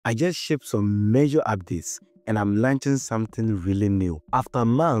I just shipped some major updates and I'm launching something really new. After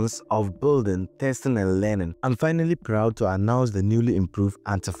months of building, testing and learning, I'm finally proud to announce the newly improved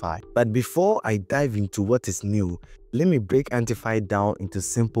Antify. But before I dive into what is new, let me break Antify down into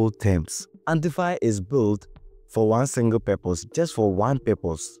simple terms. Antify is built for one single purpose, just for one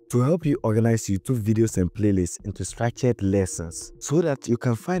purpose, to help you organize YouTube videos and playlists into structured lessons so that you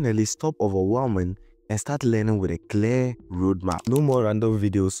can finally stop overwhelming and start learning with a clear roadmap. No more random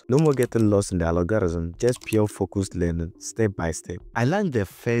videos, no more getting lost in the algorithm, just pure focused learning step by step. I launched the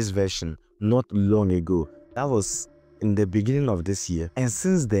first version not long ago. That was in the beginning of this year, and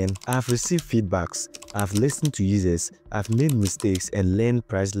since then I've received feedbacks, I've listened to users, I've made mistakes and learned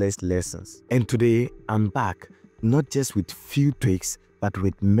priceless lessons. And today I'm back, not just with few tweaks but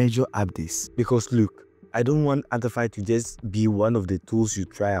with major updates. Because look, I don't want Antify to just be one of the tools you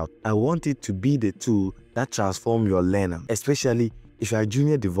try out. I want it to be the tool that transforms your learning, especially if you're a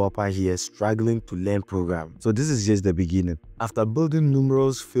junior developer here struggling to learn programming. So this is just the beginning. After building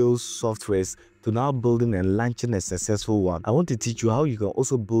numerous failed softwares to now building and launching a successful one, I want to teach you how you can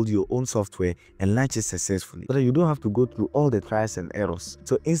also build your own software and launch it successfully so that you don't have to go through all the trials and errors.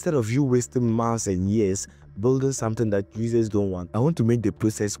 So instead of you wasting months and years building something that users don't want, I want to make the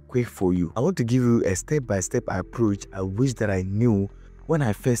process quick for you. I want to give you a step-by-step approach I wish that I knew when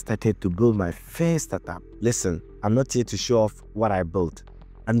I first started to build my first startup. Listen, I'm not here to show off what I built.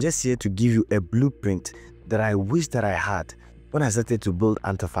 I'm just here to give you a blueprint that I wish that I had when I started to build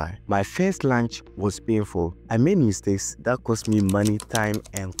Antify. My first launch was painful. I made mistakes that cost me money, time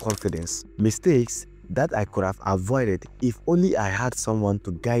and confidence. Mistakes that I could have avoided if only I had someone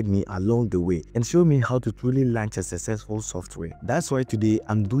to guide me along the way and show me how to truly launch a successful software. That's why today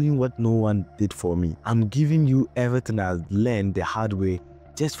I'm doing what no one did for me. I'm giving you everything I've learned the hard way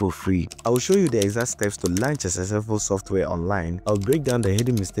just for free. I will show you the exact steps to launch a successful software online. I'll break down the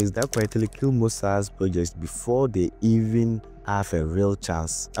hidden mistakes that quietly kill most SaaS projects before they even have a real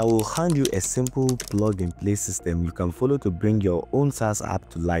chance. I will hand you a simple plug-and-play system you can follow to bring your own SaaS app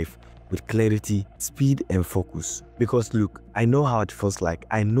to life with clarity, speed and focus. Because look, I know how it feels like.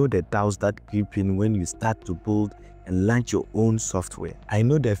 I know the doubts that creep in when you start to build and launch your own software. I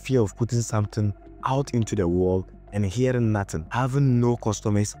know the fear of putting something out into the world and hearing nothing, having no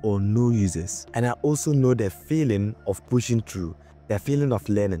customers or no users. And I also know the feeling of pushing through, the feeling of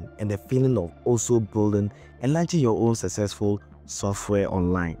learning, and the feeling of also building and launching your own successful software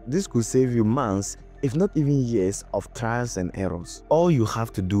online. This could save you months, if not even years, of trials and errors. All you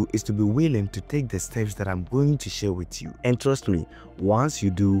have to do is to be willing to take the steps that I'm going to share with you. And trust me, once you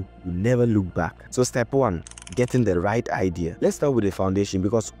do, you never look back. So step 1, getting the right idea. Let's start with the foundation,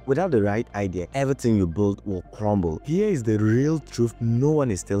 because without the right idea, everything you build will crumble. Here is the real truth no one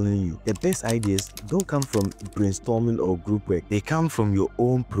is telling you. The best ideas don't come from brainstorming or group work. They come from your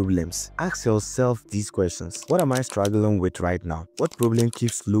own problems. Ask yourself these questions. What am I struggling with right now? What problem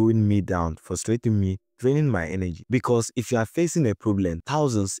keeps slowing me down, frustrating me, draining my energy? Because if you are facing a problem,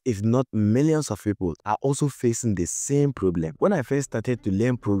 thousands if not millions of people are also facing the same problem. When I first started to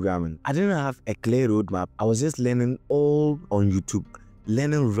learn programming, I didn't have a clear roadmap. I was just learning all on YouTube,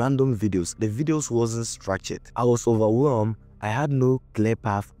 learning random videos. The videos wasn't structured. I was overwhelmed. I had no clear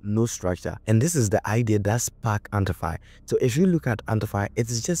path, no structure. And this is the idea that sparked Antify. So if you look at Antify, it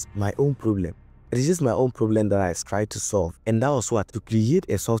is just my own problem. It is just my own problem that I tried to solve. And that was what? To create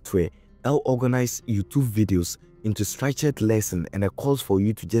a software that will organize YouTube videos into structured lesson and a calls for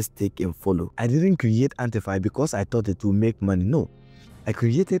you to just take and follow. I didn't create Antify because I thought it would make money. No. I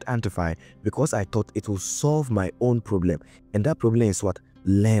created Antify because I thought it will solve my own problem. And that problem is what?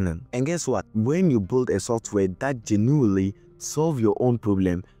 Learning. And guess what? When you build a software that genuinely solves your own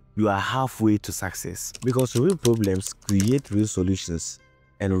problem, you are halfway to success. Because real problems create real solutions.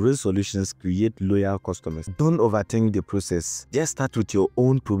 And real solutions create loyal customers. Don't overthink the process. Just start with your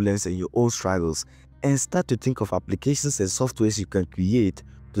own problems and your own struggles and start to think of applications and softwares you can create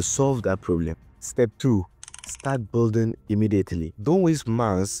to solve that problem. Step 2. Start building immediately. Don't waste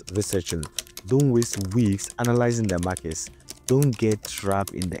months researching. Don't waste weeks analyzing the markets. Don't get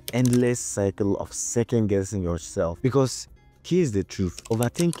trapped in the endless cycle of second guessing yourself. Because here's the truth,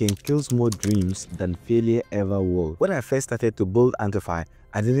 overthinking kills more dreams than failure ever will. When I first started to build Antify,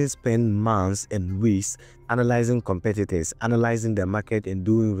 I didn't spend months and weeks analyzing competitors, analyzing the market and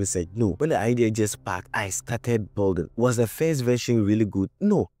doing research. No, when the idea just sparked, I started building. Was the first version really good?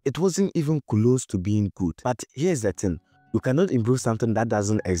 No, it wasn't even close to being good. But here's the thing, you cannot improve something that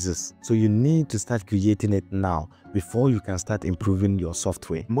doesn't exist. So you need to start creating it now before you can start improving your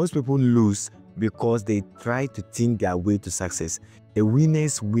software. Most people lose because they try to think their way to success. The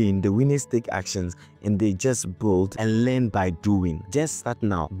winners win, the winners take actions, and they just build and learn by doing. Just start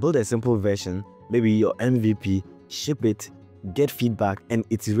now. Build a simple version, maybe your MVP, ship it, get feedback, and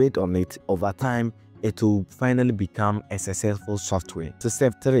iterate on it. Over time, it will finally become a successful software. So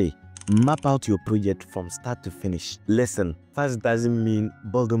step 3, map out your project from start to finish. Listen, fast doesn't mean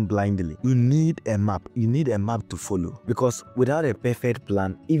building blindly. You need a map. You need a map to follow, because without a perfect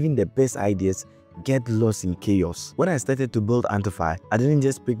plan, even the best ideas get lost in chaos. When I started to build Antify, I didn't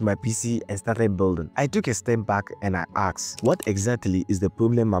just pick my PC and started building. I took a step back and I asked, what exactly is the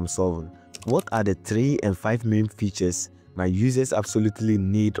problem I'm solving? What are the 3 and 5 main features my users absolutely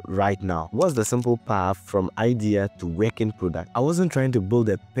need right now? What's the simple path from idea to working product? I wasn't trying to build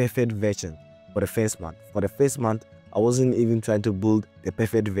a perfect version for the first month. For the first month, I wasn't even trying to build the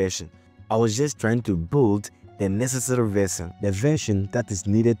perfect version. I was just trying to build the necessary version, the version that is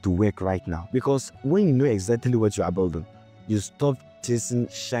needed to work right now. Because when you know exactly what you are building, you stop chasing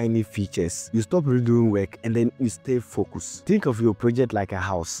shiny features, you stop redoing work, and then you stay focused. Think of your project like a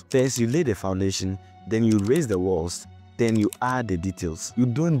house. First, you lay the foundation, then you raise the walls, then you add the details. You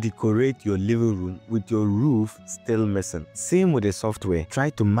don't decorate your living room with your roof still missing. Same with the software.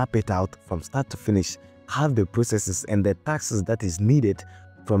 Try to map it out from start to finish. Have the processes and the tasks that is needed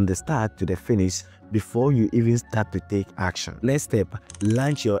from the start to the finish before you even start to take action. Next step,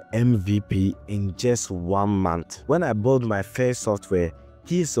 launch your MVP in just 1 month. When I built my first software,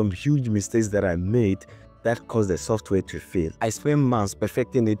 here's some huge mistakes that I made that caused the software to fail. I spent months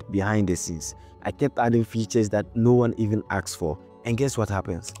perfecting it behind the scenes. I kept adding features that no one even asked for. And guess what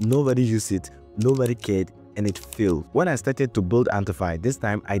happens? Nobody used it, nobody cared, and it failed. When I started to build Antify, this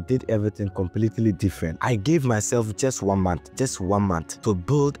time I did everything completely different. I gave myself just 1 month to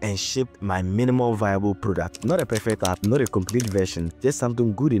build and ship my minimal viable product. Not a perfect app, not a complete version, just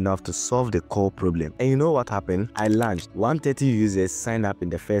something good enough to solve the core problem. And you know what happened? I launched. 130 users signed up in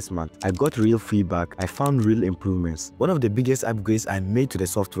the first month. I got real feedback. I found real improvements. One of the biggest upgrades I made to the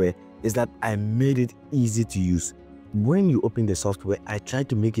software is that I made it easy to use. When you open the software, I try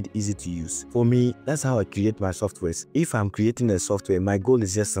to make it easy to use. For me, that's how I create my softwares. If I'm creating a software, my goal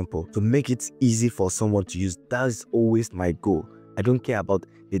is just simple: to make it easy for someone to use. That is always my goal. I don't care about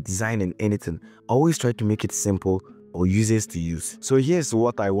the design and anything. I always try to make it simple for users to use. So here's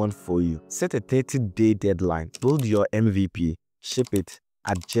what I want for you. Set a 30-day deadline. Build your MVP, ship it,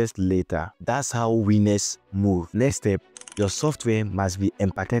 adjust later. That's how winners move. Next step, your software must be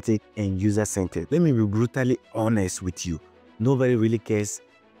empathetic and user-centered. Let me be brutally honest with you. Nobody really cares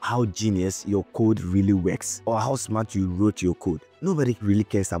how genius your code really works or how smart you wrote your code. Nobody really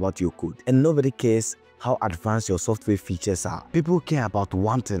cares about your code. And nobody cares how advanced your software features are. People care about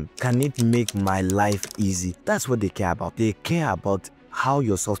one thing: can it make my life easy? That's what they care about. They care about how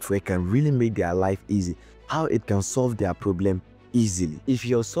your software can really make their life easy, how it can solve their problem easily. If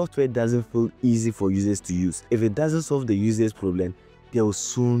your software doesn't feel easy for users to use, if it doesn't solve the user's problem, they will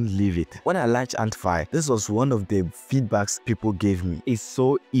soon leave it. When I launched Antify, this was one of the feedbacks people gave me. It's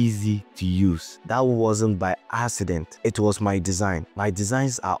so easy to use. That wasn't by accident. It was my design. My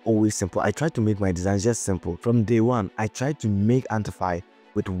designs are always simple. I try to make my designs just simple. From day one, I tried to make Antify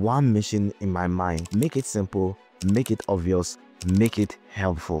with one mission in my mind: make it simple, make it obvious, make it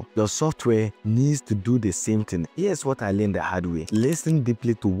helpful. Your software needs to do the same thing. Here's what I learned the hard way: listen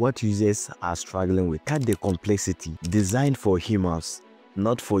deeply to what users are struggling with. Cut the complexity. Design for humans,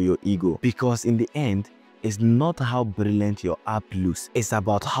 not for your ego. Because in the end, it's not how brilliant your app looks, it's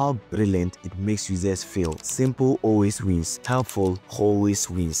about how brilliant it makes users feel. Simple always wins. Helpful always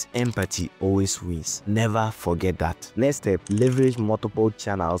wins. Empathy always wins. Never forget that. Next step, leverage multiple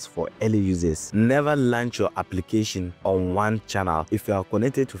channels for early users. Never launch your application on one channel. If you are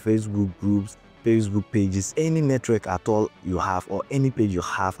connected to Facebook groups, Facebook pages, any network at all you have, or any page you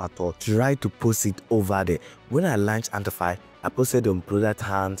have at all, try to post it over there. When I launched Antify, I posted on Product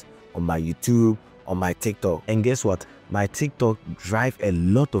Hunt, on my YouTube, on my TikTok, and guess what? My TikTok drive a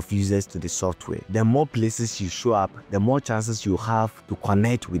lot of users to the software. The more places you show up, the more chances you have to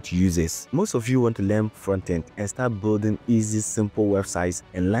connect with users. Most of you want to learn front-end and start building easy, simple websites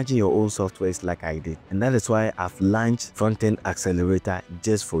and launching your own softwares like I did. And that is why I've launched Front-End Accelerator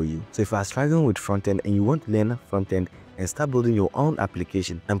just for you. So if you are struggling with front-end and you want to learn front-end and start building your own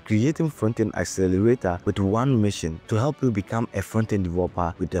application. I'm creating Front-End Accelerator with one mission to help you become a front-end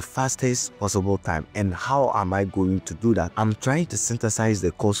developer with the fastest possible time. And how am I going to do that? I'm trying to synthesize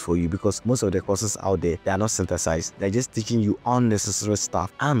the course for you, because most of the courses out there, they are not synthesized. They're just teaching you unnecessary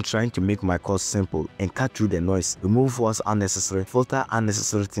stuff. I'm trying to make my course simple and cut through the noise, remove what's unnecessary, filter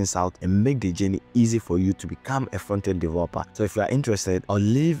unnecessary things out, and make the journey easy for you to become a front-end developer. So if you are interested, I'll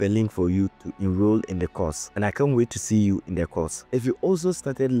leave a link for you to enroll in the course, and I can't wait to see you in the course. If you also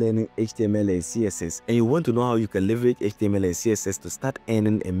started learning HTML and CSS and you want to know how you can leverage HTML and CSS to start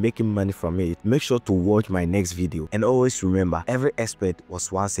earning and making money from it, make sure to watch my next video. And always remember, every expert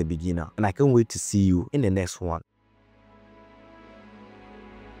was once a beginner, and I can't wait to see you in the next one.